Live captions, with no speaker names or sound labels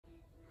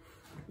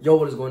Yo,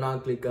 what is going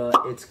on, Clica?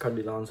 It's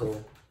Cardi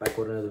Alonso back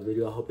with another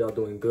video. I hope y'all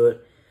doing good.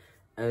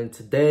 And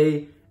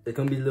today it's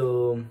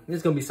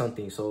gonna be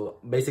something. So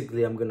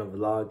basically, I'm gonna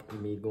vlog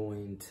me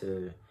going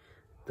to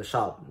the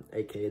shop,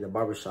 aka the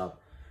barber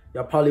shop.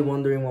 Y'all probably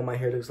wondering why my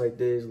hair looks like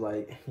this.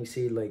 Like you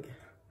see, like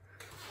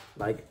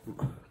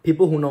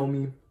people who know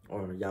me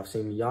or y'all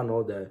seen me, y'all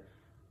know that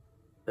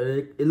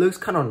it looks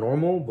kind of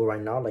normal, but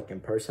right now, like in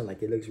person,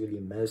 like it looks really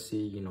messy.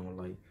 You know,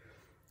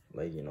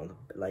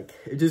 like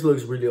it just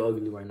looks really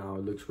ugly right now.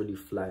 It looks really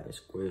flat and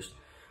squished.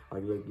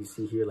 Like look, you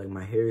see here, like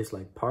my hair is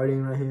like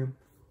parting right here.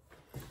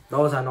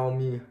 Those that know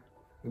me,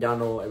 y'all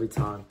know every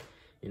time,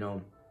 you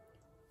know,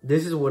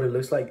 this is what it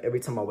looks like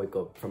every time I wake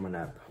up from a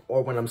nap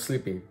or when I'm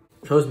sleeping.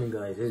 Trust me,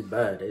 guys, it's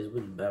bad. It's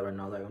really bad right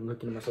now. Like I'm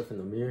looking at myself in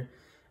the mirror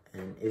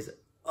and it's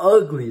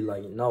ugly.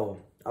 Like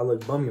no, I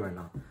look bummy right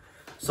now.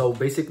 So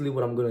basically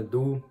what I'm gonna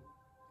do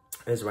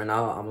is right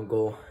now I'm gonna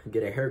go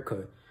get a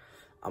haircut.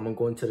 I'm gonna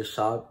go into the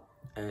shop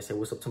and say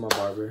what's up to my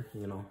barber,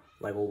 you know,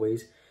 like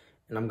always.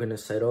 And I'm gonna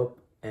set up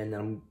and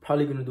I'm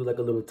probably gonna do like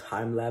a little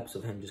time lapse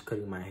of him just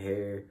cutting my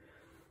hair.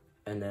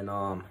 And then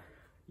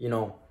you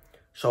know,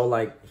 show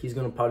like he's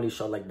gonna probably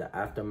show like the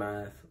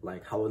aftermath,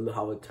 like how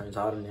it turns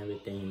out and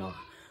everything, you know,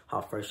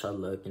 how fresh I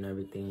look and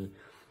everything.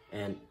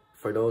 And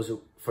for those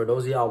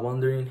of y'all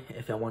wondering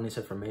if y'all want this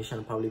information,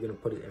 I'm probably gonna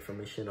put his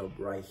information up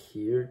right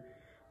here.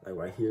 Like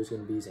right here is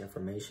gonna be his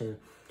information.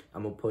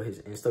 I'm gonna put his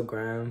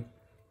Instagram,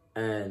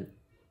 and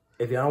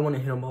if y'all don't want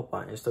to hit him up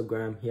on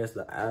Instagram, he has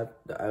the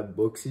app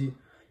Booksy.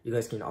 You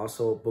guys can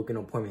also book an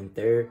appointment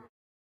there.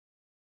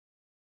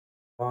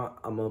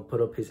 I'm gonna put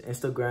up his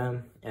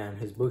Instagram and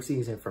his Booksy,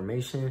 his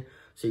information,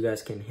 so you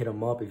guys can hit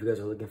him up if you guys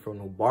are looking for a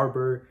new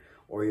barber,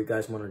 or you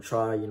guys want to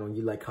try, you know,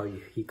 you like how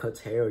he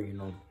cuts hair, you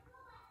know,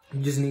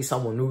 you just need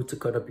someone new to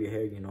cut up your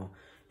hair, you know,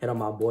 hit up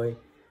my boy.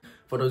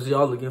 For those of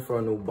y'all looking for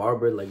a new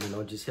barber, like, you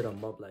know, just hit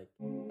him up, like.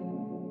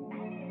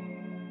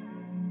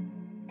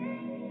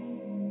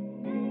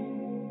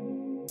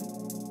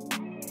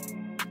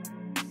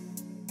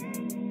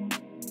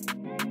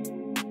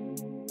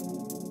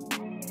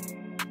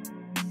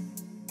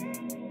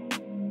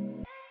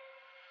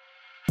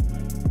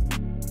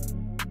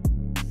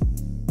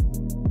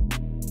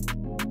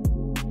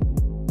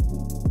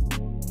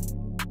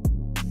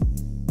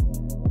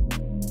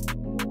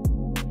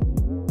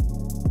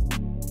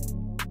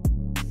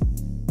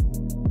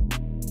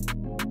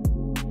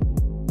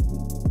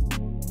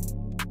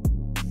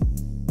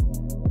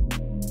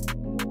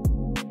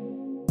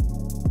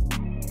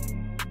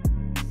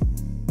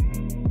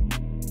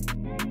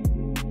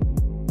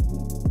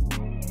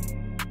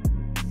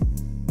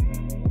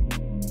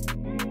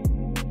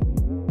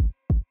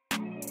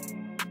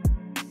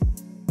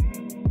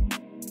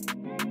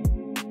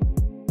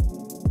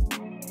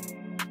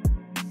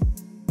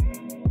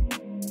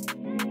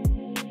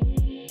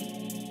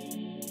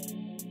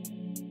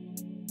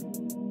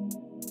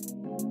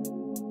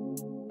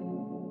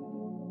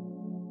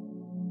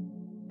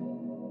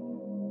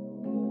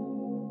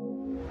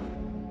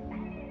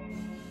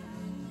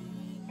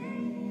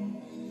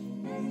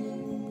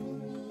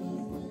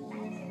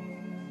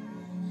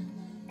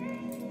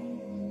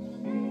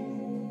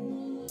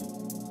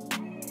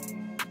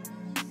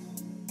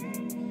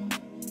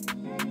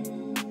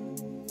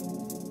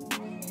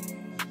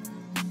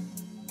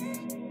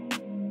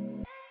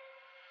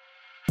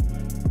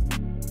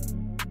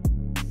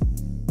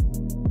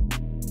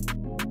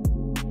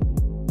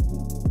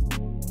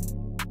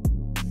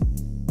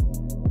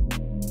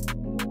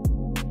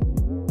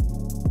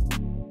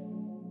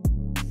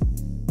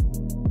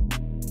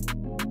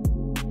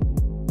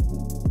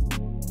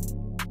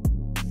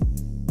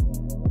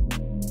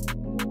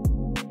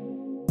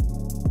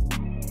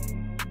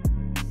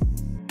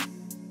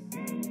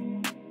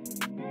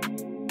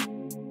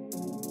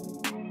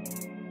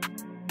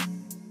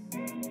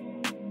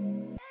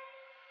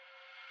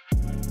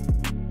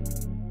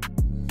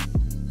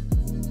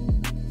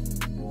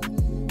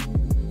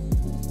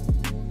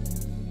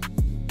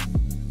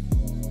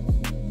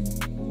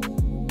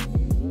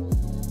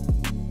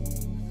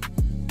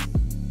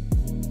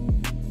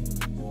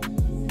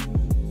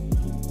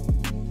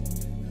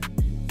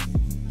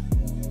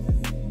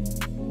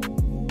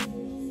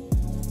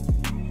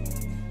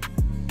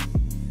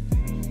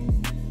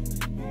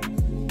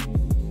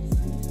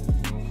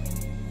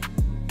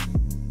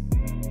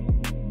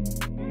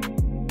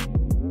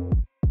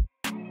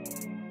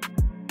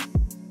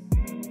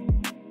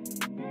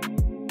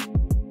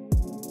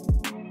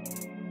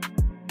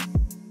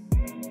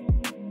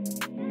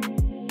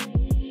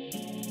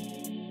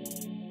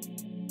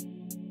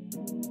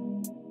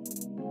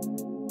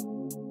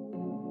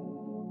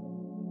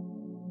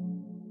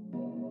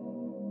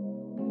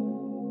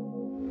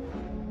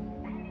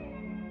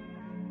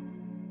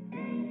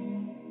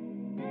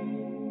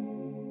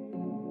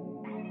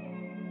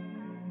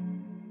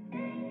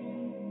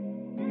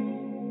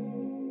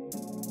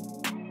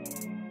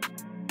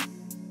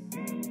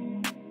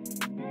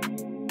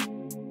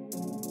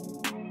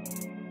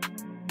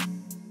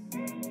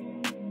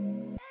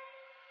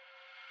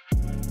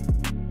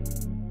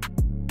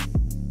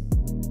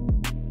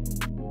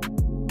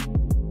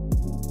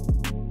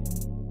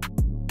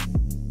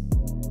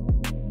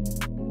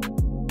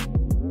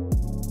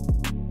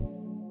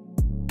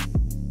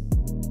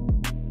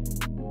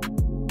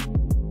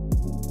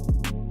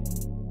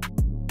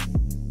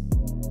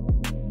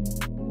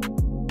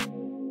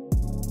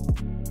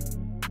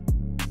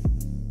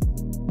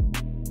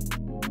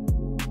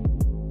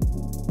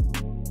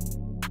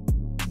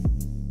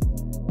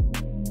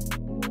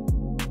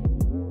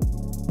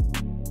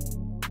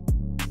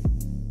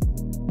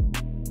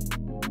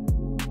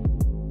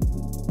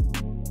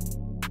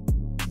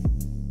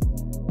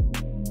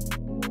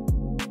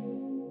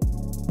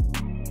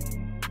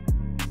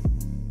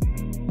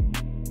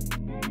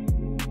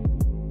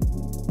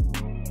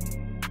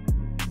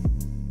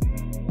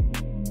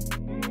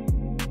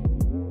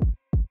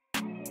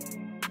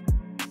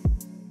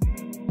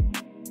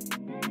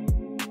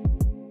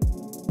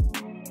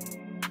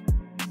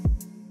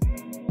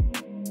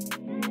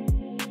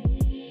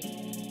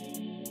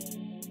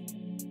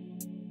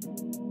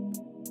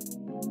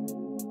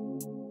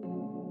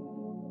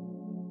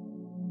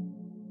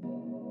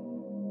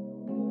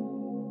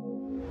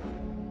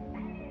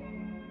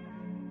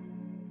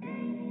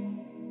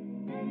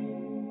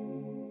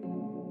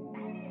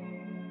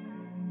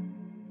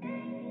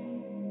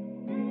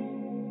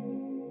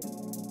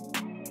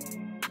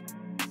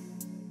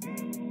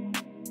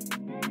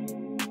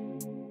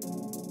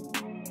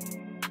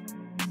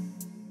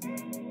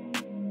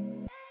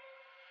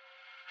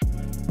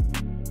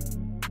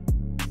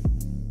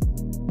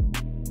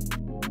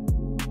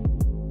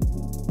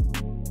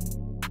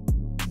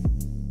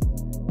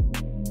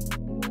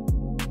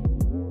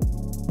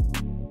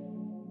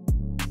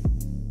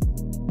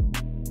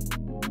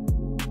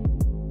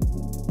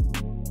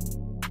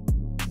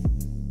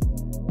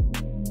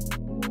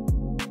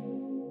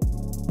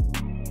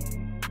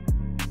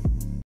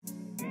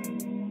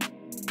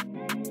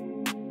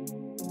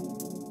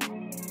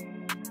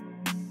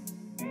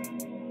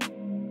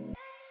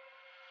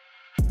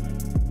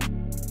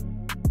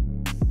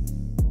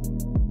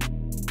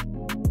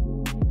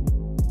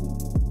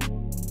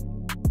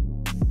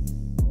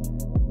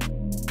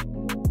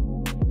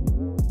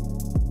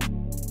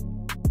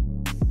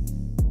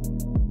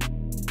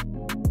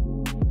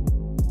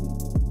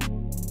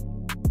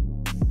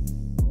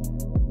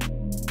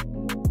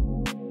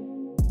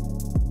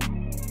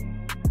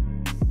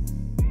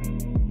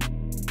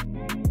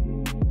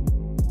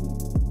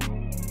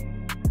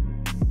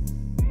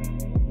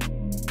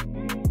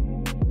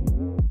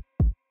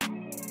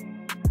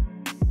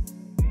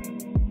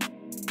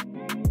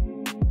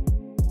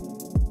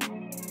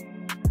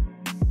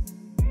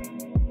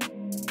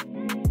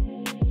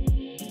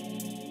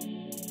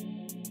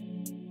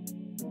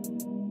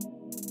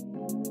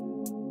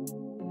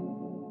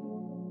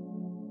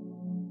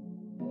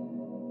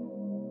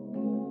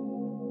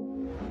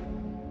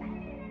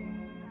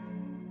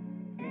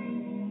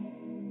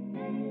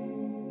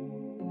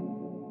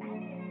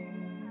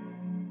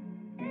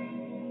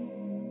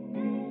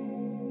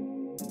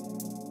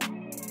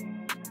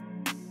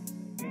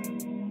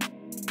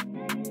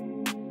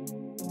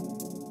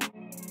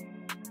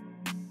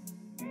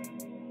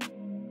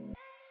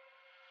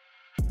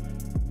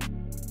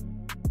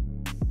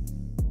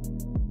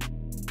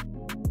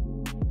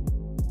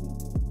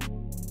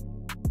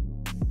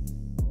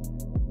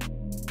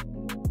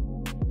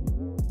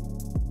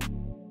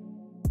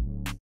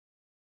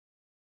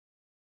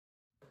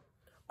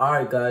 All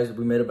right, guys,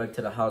 we made it back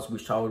to the house. We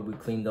showered, we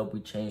cleaned up,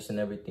 we changed and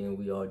everything.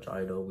 We all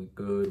dried up, we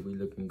good, we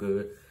looking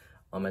good.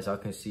 As y'all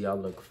can see, I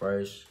look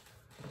fresh.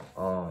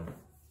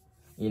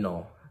 You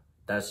know,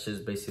 that's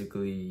just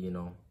basically, you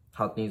know,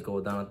 how things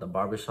go down at the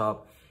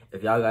barbershop.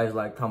 If y'all guys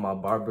like how my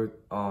barber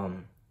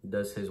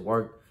does his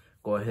work,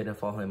 go ahead and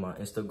follow him on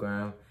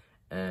Instagram.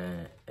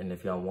 And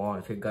if y'all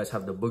want, if you guys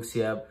have the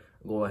Booksy app,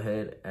 go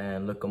ahead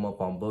and look him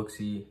up on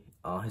Booksy.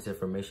 His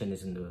information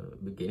is in the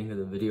beginning of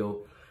the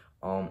video.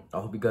 I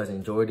hope you guys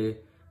enjoyed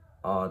it.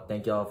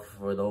 Thank y'all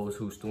for those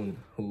who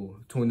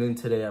tuned in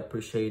today. I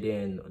appreciate it,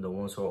 and the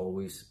ones who are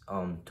always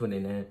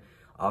tuning in.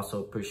 I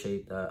also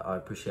appreciate that. I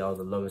appreciate all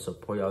the love and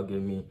support y'all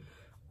give me.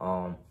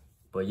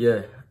 But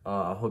yeah,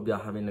 I hope y'all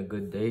having a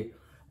good day,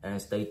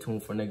 and stay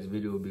tuned for next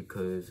video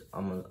because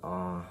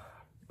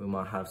we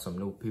might have some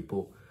new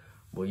people.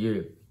 But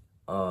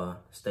yeah,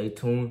 stay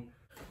tuned.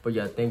 But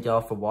yeah, thank y'all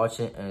for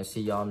watching, and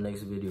see y'all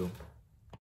next video.